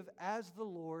 forgive as the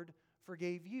Lord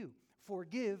forgave you.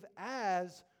 Forgive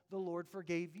as the Lord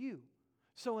forgave you.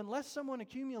 So unless someone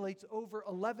accumulates over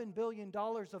 $11 billion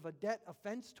of a debt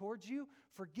offense towards you,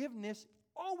 forgiveness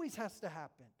always has to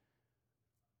happen.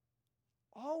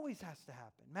 Always has to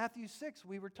happen. Matthew 6,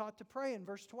 we were taught to pray in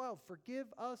verse 12, forgive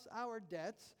us our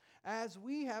debts as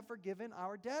we have forgiven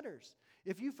our debtors.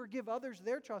 If you forgive others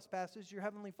their trespasses, your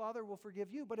heavenly Father will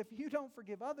forgive you. But if you don't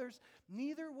forgive others,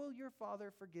 neither will your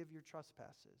Father forgive your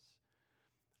trespasses.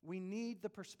 We need the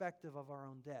perspective of our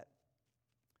own debt.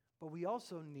 But we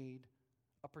also need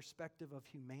a perspective of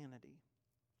humanity.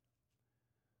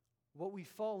 What we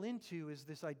fall into is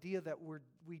this idea that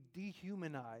we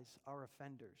dehumanize our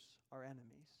offenders, our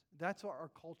enemies. That's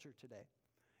our culture today.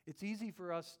 It's easy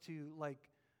for us to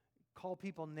call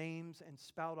people names and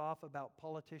spout off about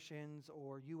politicians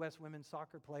or U.S. women's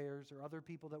soccer players or other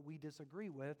people that we disagree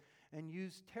with and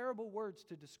use terrible words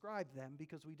to describe them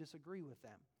because we disagree with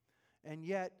them. And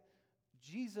yet,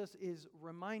 Jesus is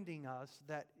reminding us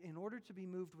that in order to be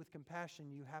moved with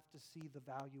compassion, you have to see the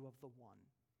value of the one.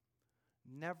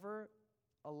 Never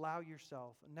allow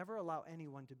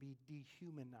anyone to be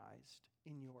dehumanized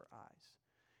in your eyes.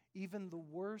 Even the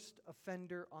worst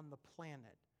offender on the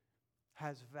planet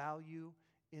has value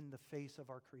in the face of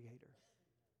our Creator.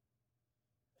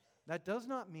 That does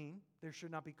not mean there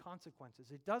should not be consequences.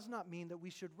 It does not mean that we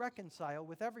should reconcile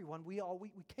with everyone. We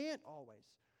can't always.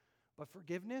 But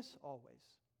forgiveness, always.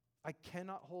 I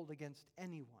cannot hold against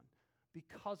anyone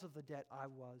because of the debt I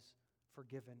was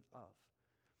forgiven of.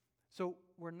 So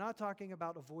we're not talking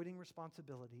about avoiding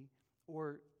responsibility,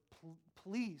 or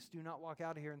please do not walk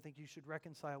out of here and think you should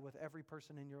reconcile with every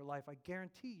person in your life. I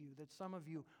guarantee you that some of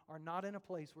you are not in a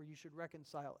place where you should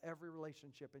reconcile every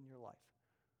relationship in your life.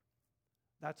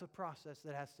 That's a process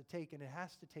that has to take, and it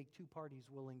has to take two parties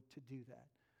willing to do that.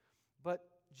 But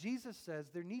Jesus says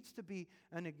there needs to be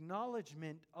an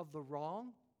acknowledgement of the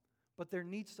wrong, but there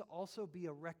needs to also be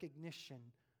a recognition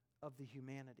of the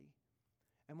humanity.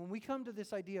 And when we come to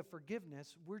this idea of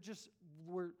forgiveness,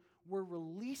 we're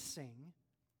releasing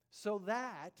so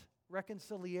that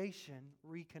reconciliation,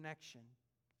 reconnection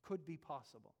could be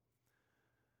possible.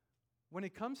 When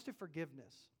it comes to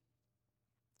forgiveness,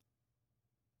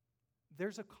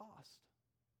 there's a cost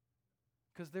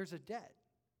because there's a debt.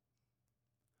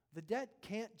 The debt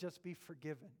can't just be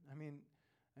forgiven. I mean,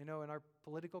 I know in our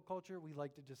political culture, we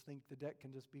like to just think the debt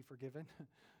can just be forgiven.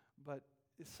 But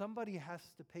somebody has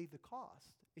to pay the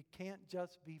cost. It can't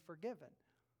just be forgiven.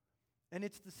 And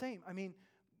it's the same. I mean,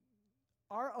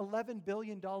 our $11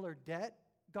 billion debt,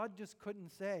 God just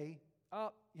couldn't say,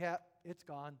 oh, yeah, it's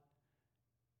gone.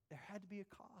 There had to be a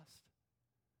cost.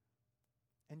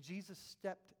 And Jesus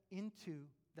stepped into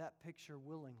that picture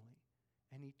willingly,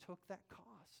 and he took that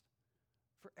cost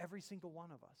for every single one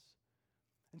of us.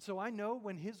 And so I know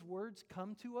when his words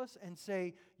come to us and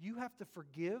say, you have to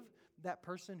forgive that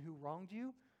person who wronged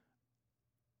you,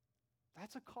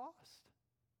 that's a cost.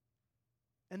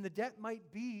 And the debt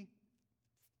might be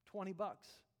 $20.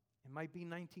 It might be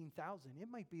 $19,000. It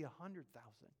might be $100,000.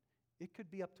 It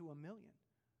could be up to $1 million.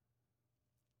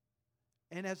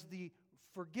 And as the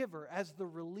forgiver, as the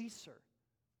releaser,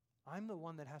 I'm the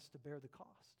one that has to bear the cost.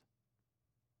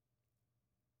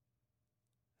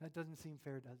 That doesn't seem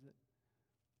fair, does it?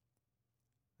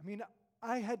 I mean,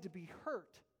 I had to be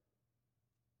hurt.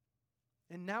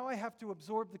 And now I have to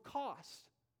absorb the cost.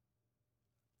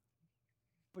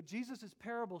 But Jesus'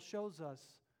 parable shows us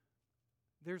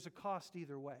there's a cost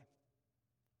either way.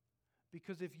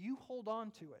 Because if you hold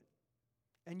on to it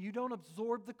and you don't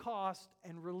absorb the cost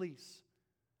and release,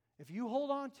 if you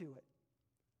hold on to it,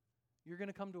 you're going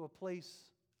to come to a place,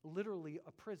 literally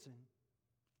a prison,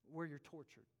 where you're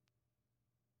tortured.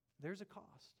 There's a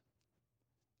cost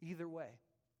either way.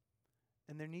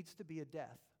 And there needs to be a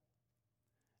death.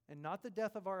 And not the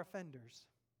death of our offenders,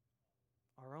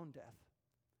 our own death,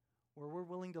 where we're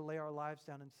willing to lay our lives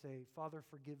down and say, Father,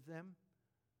 forgive them,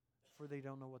 for they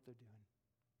don't know what they're doing.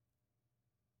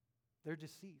 They're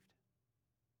deceived.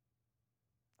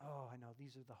 Oh, I know,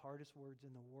 these are the hardest words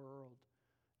in the world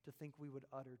to think we would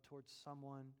utter towards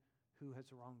someone who has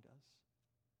wronged us.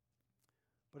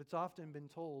 But it's often been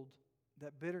told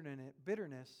that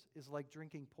bitterness is like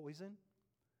drinking poison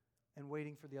and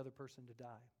waiting for the other person to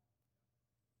die.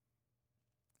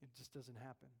 It just doesn't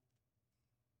happen.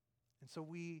 And so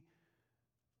we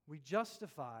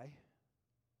justify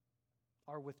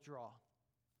our withdrawal.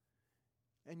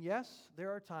 And yes,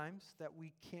 there are times that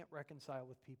we can't reconcile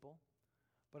with people,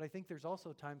 but I think there's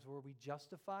also times where we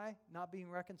justify not being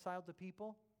reconciled to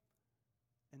people,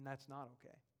 and that's not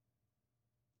okay.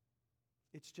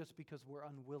 It's just because we're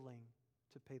unwilling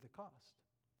to pay the cost.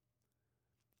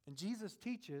 And Jesus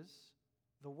teaches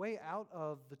the way out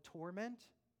of the torment,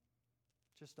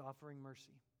 just offering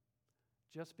mercy,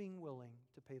 just being willing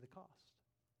to pay the cost.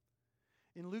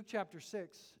 In Luke chapter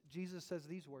 6, Jesus says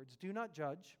these words, "Do not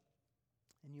judge,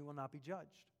 and you will not be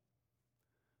judged.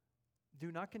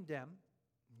 Do not condemn,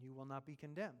 and you will not be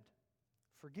condemned.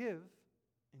 Forgive,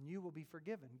 and you will be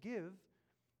forgiven. Give,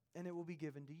 and it will be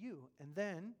given to you. And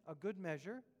then a good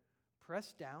measure,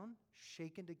 pressed down,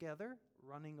 shaken together,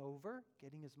 running over,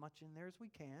 getting as much in there as we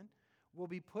can, will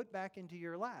be put back into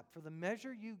your lap. For the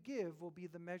measure you give will be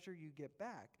the measure you get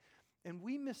back." And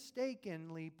we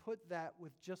mistakenly put that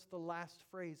with just the last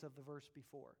phrase of the verse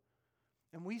before.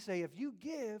 And we say, if you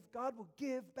give, God will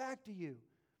give back to you.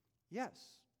 Yes,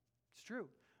 it's true.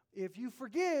 If you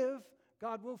forgive,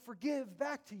 God will forgive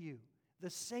back to you. The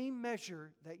same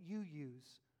measure that you use,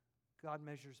 God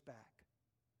measures back.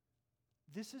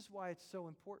 This is why it's so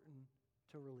important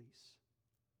to release.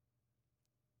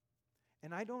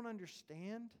 And I don't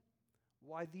understand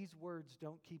why these words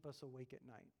don't keep us awake at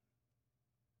night.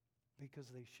 Because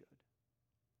they should.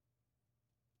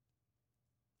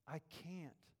 I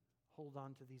can't hold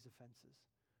on to these offenses.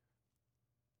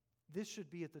 This should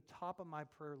be at the top of my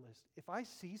prayer list. If I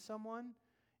see someone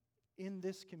in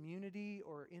this community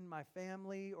or in my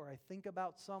family, or I think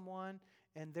about someone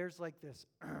and there's like this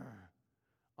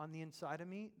on the inside of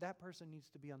me, that person needs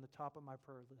to be on the top of my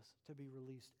prayer list to be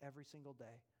released every single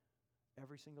day.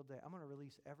 Every single day. I'm going to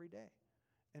release every day.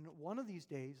 And one of these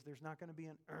days, there's not going to be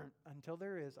an until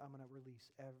there is, I'm going to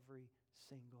release every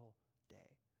single day.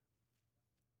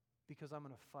 Because I'm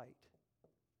going to fight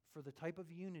for the type of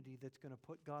unity that's going to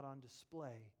put God on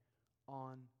display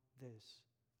on this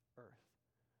earth.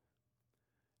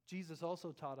 Jesus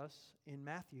also taught us in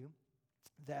Matthew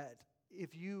that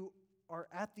if you are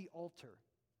at the altar,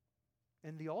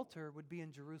 and the altar would be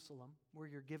in Jerusalem, where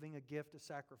you're giving a gift, a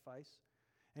sacrifice,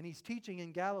 and he's teaching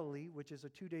in Galilee, which is a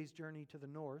 2 days journey to the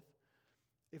north.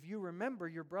 If you remember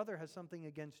your brother has something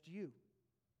against you,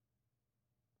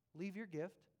 leave your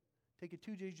gift, take a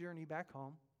 2 day journey back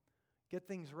home, get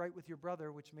things right with your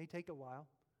brother, which may take a while,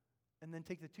 and then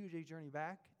take the 2 day journey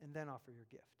back and then offer your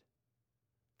gift.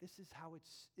 This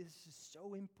is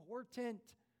so important.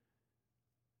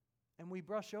 And we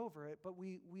brush over it, but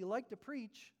we like to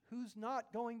preach who's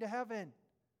not going to heaven.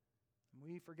 And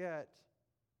we forget,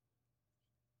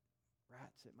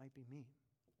 rats, it might be me,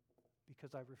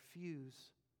 because I refuse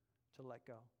to let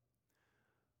go.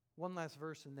 One last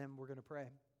verse and then we're going to pray.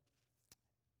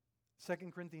 2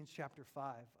 Corinthians chapter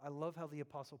 5. I love how the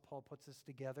Apostle Paul puts this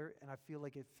together, and I feel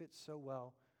like it fits so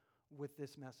well with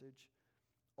this message.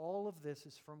 All of this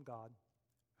is from God,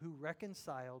 who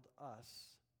reconciled us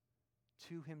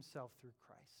to himself through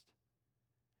Christ.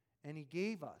 And he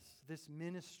gave us this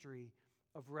ministry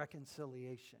of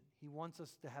reconciliation. He wants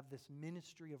us to have this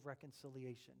ministry of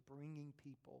reconciliation, bringing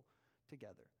people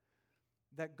together.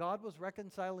 That God was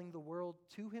reconciling the world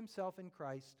to himself in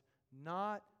Christ,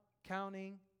 not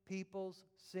counting people's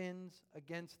sins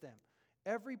against them.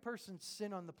 Every person's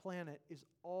sin on the planet is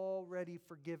already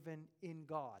forgiven in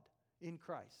God, in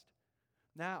Christ.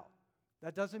 Now,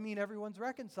 that doesn't mean everyone's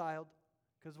reconciled,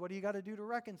 because what do you got to do to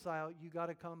reconcile? You got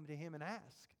to come to him and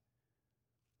ask.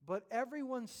 But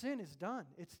everyone's sin is done.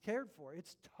 It's cared for.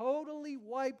 It's totally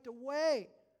wiped away.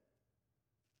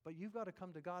 But you've got to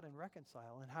come to God and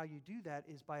reconcile. And how you do that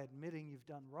is by admitting you've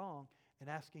done wrong and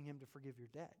asking him to forgive your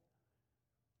debt.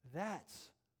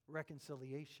 That's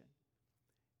reconciliation.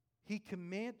 He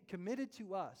committed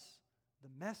to us the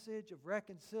message of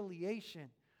reconciliation.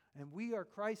 And we are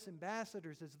Christ's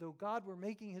ambassadors, as though God were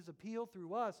making his appeal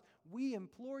through us. We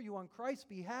implore you on Christ's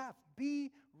behalf,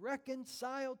 be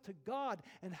reconciled to God.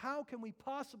 And how can we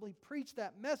possibly preach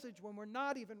that message when we're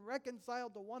not even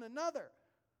reconciled to one another?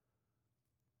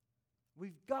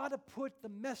 We've got to put the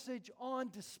message on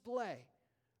display.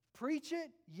 Preach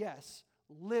it, yes.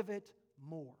 Live it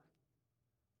more.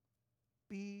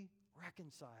 Be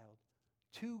reconciled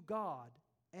to God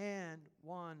and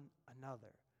one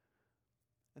another.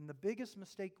 And the biggest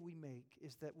mistake we make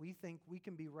is that we think we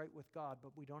can be right with God,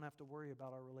 but we don't have to worry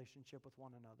about our relationship with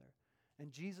one another.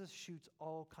 And Jesus shoots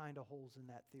all kind of holes in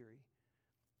that theory.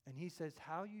 And he says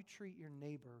how you treat your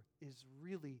neighbor is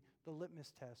really the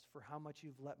litmus test for how much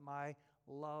you've let my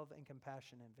love and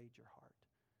compassion invade your heart.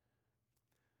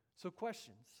 So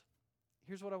questions.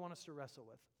 Here's what I want us to wrestle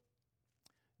with.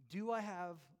 Do I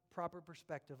have proper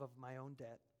perspective of my own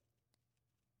debt?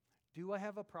 Do I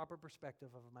have a proper perspective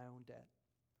of my own debt?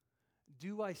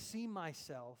 Do I see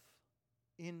myself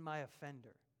in my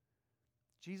offender?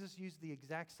 Jesus used the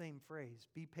exact same phrase.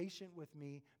 Be patient with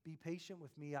me. Be patient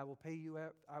with me. I will pay you.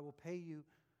 I will pay you.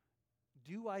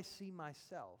 Do I see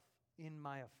myself in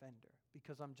my offender?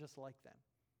 Because I'm just like them.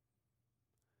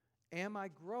 Am I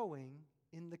growing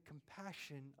in the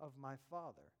compassion of my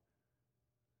Father?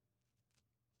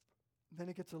 Then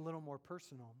it gets a little more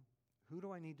personal. Who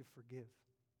do I need to forgive?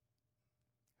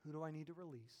 Who do I need to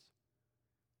release?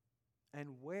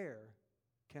 And where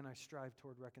can I strive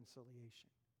toward reconciliation?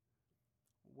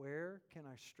 Where can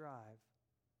I strive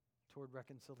toward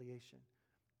reconciliation?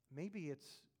 Maybe it's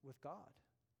with God.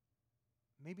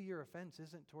 Maybe your offense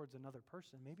isn't towards another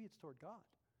person. Maybe it's toward God.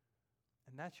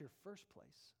 And that's your first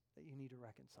place that you need to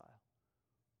reconcile.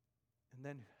 And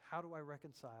then how do I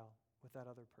reconcile with that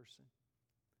other person?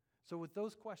 So with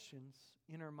those questions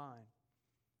in our mind,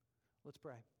 let's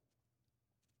pray.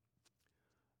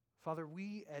 Father,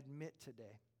 we admit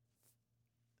today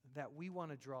that we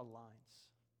want to draw lines.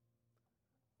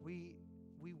 We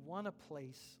want to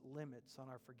place limits on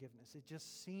our forgiveness.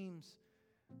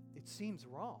 It seems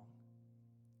wrong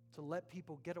to let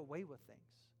people get away with things.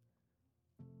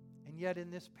 And yet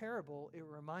in this parable, it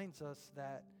reminds us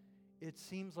that it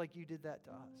seems like you did that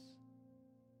to us.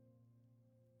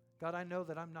 God, I know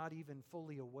that I'm not even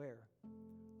fully aware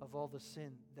of all the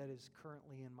sin that is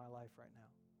currently in my life right now.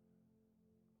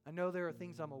 I know there are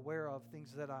things I'm aware of,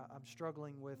 things that I'm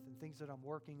struggling with, and things that I'm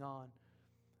working on,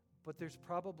 but there's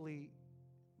probably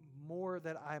more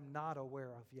that I'm not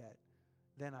aware of yet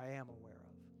than I am aware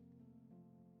of.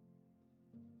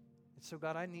 And so,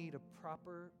 God, I need a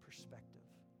proper perspective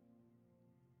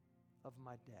of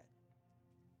my debt.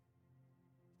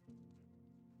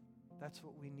 That's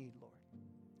what we need, Lord.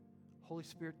 Holy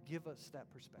Spirit, give us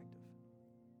that perspective.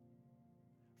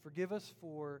 Forgive us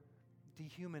for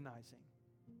dehumanizing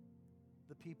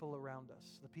the people around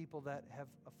us, the people that have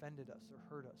offended us or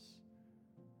hurt us.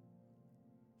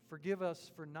 Forgive us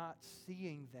for not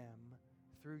seeing them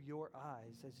through your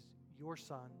eyes as your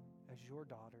son, as your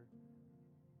daughter,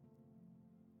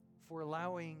 for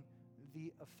allowing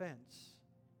the offense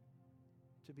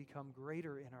to become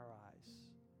greater in our eyes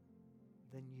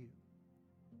than you.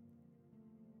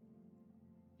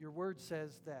 Your word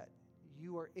says that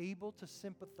you are able to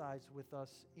sympathize with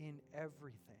us in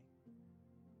everything.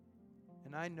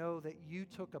 And I know that you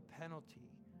took a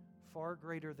penalty far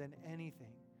greater than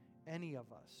anything any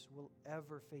of us will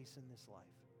ever face in this life.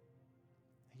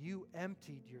 You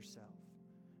emptied yourself.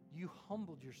 You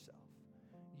humbled yourself.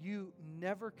 You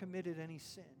never committed any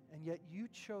sin, and yet you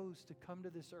chose to come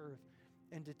to this earth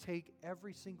and to take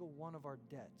every single one of our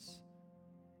debts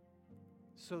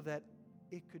so that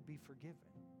it could be forgiven.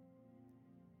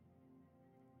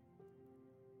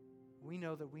 We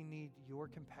know that we need your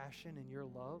compassion and your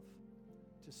love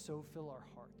to so fill our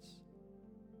hearts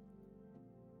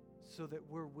so that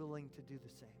we're willing to do the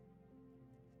same.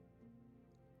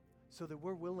 So that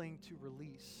we're willing to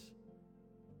release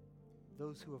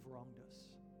those who have wronged us,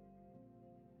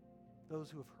 those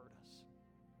who have hurt us.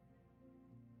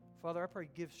 Father, I pray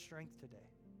give strength today,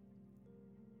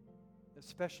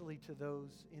 especially to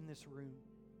those in this room,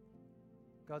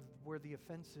 God, where the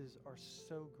offenses are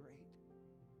so great.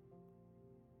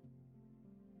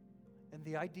 And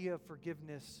the idea of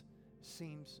forgiveness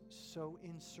seems so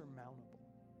insurmountable.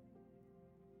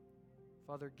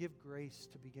 Father, give grace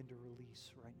to begin to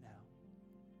release right now.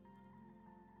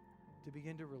 To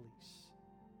begin to release.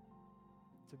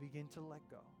 To begin to let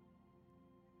go.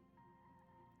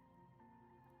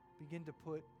 Begin to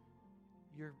put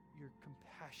your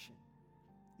compassion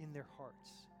in their hearts.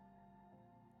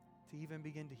 To even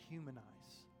begin to humanize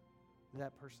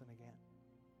that person again.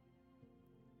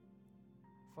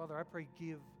 Father, I pray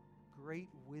give great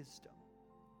wisdom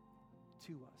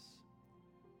to us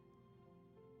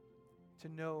to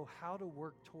know how to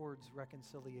work towards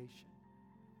reconciliation,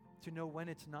 to know when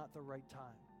it's not the right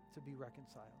time to be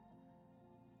reconciled.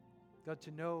 God,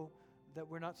 to know that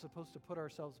we're not supposed to put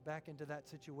ourselves back into that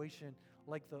situation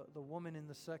like the woman in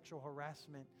the sexual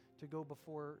harassment to go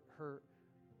before her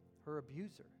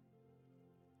abuser.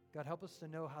 God, help us to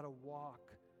know how to walk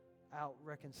out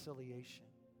reconciliation.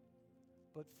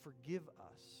 But forgive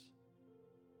us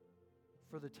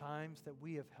for the times that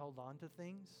we have held on to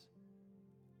things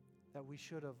that we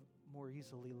should have more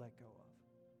easily let go of.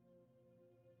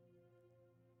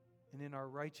 And in our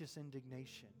righteous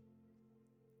indignation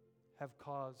have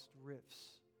caused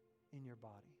rifts in your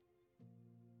body.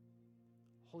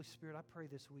 Holy Spirit, I pray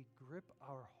this week, grip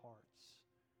our hearts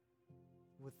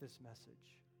with this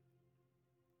message.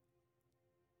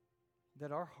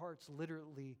 That our hearts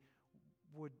literally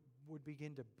would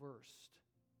begin to burst.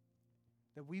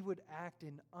 That we would act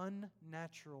in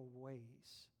unnatural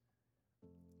ways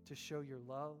to show your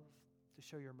love, to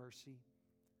show your mercy,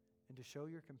 and to show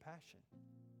your compassion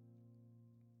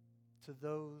to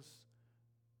those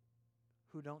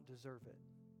who don't deserve it.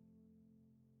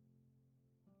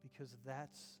 Because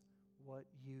that's what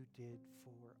you did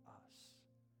for us.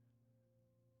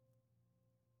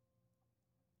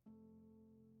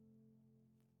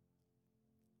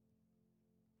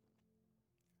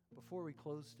 Before we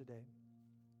close today,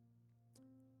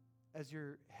 as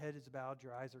your head is bowed,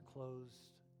 your eyes are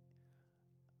closed,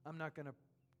 I'm not going to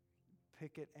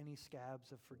pick at any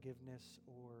scabs of forgiveness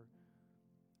or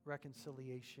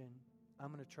reconciliation.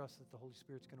 I'm going to trust that the Holy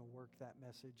Spirit's going to work that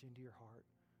message into your heart.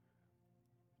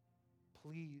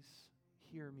 Please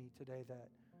hear me today that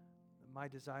my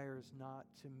desire is not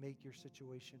to make your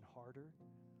situation harder,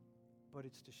 but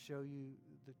it's to show you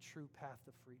the true path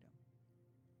of freedom.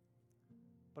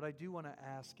 But I do want to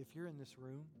ask, if you're in this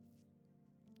room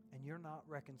and you're not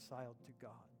reconciled to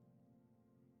God.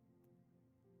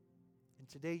 And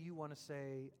today you want to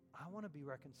say, I want to be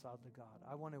reconciled to God.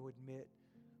 I want to admit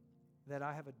that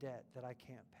I have a debt that I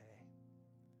can't pay.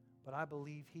 But I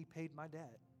believe He paid my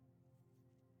debt.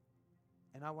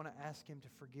 And I want to ask Him to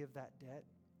forgive that debt.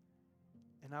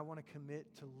 And I want to commit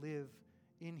to live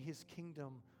in His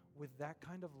kingdom with that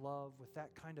kind of love, with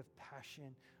that kind of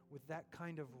passion, with that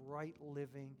kind of right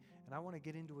living. And I want to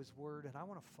get into His Word, and I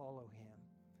want to follow Him.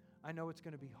 I know it's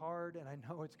going to be hard, and I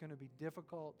know it's going to be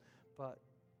difficult, but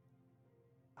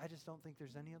I just don't think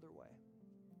there's any other way.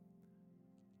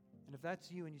 And if that's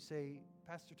you and you say,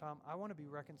 Pastor Tom, I want to be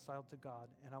reconciled to God,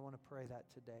 and I want to pray that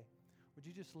today, would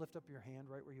you just lift up your hand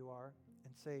right where you are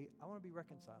and say, I want to be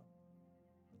reconciled.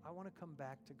 I want to come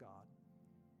back to God.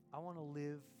 I want to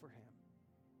live for Him.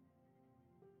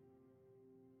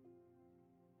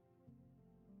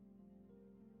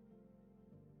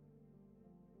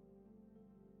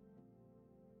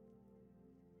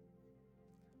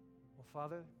 Well,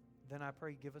 Father, then I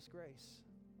pray, give us grace.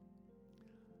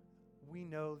 We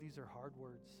know these are hard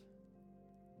words,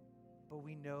 but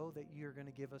we know that you're going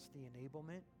to give us the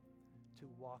enablement to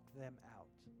walk them out.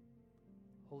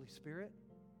 Holy Spirit,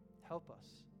 help us.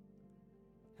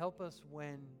 Help us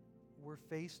when we're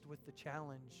faced with the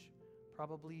challenge,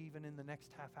 probably even in the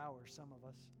next half hour, some of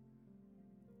us.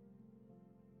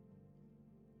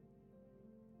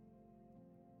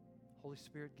 Holy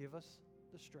Spirit, give us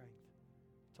the strength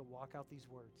to walk out these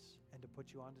words and to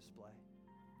put you on display.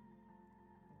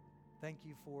 Thank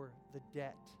you for the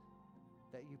debt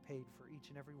that you paid for each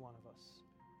and every one of us.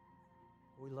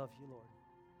 We love you, Lord.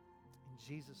 In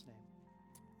Jesus' name,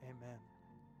 amen.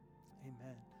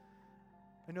 Amen.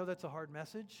 I know that's a hard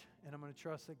message, and I'm going to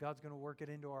trust that God's going to work it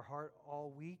into our heart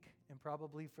all week and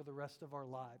probably for the rest of our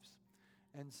lives.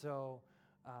 And so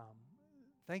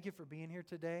thank you for being here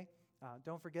today.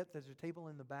 Don't forget, there's a table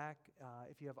in the back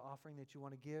if you have offering that you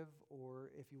want to give,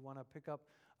 or if you want to pick up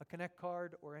a Connect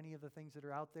card or any of the things that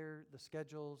are out there, the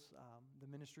schedules, the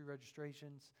ministry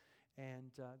registrations.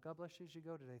 And God bless you as you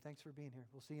go today. Thanks for being here.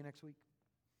 We'll see you next week.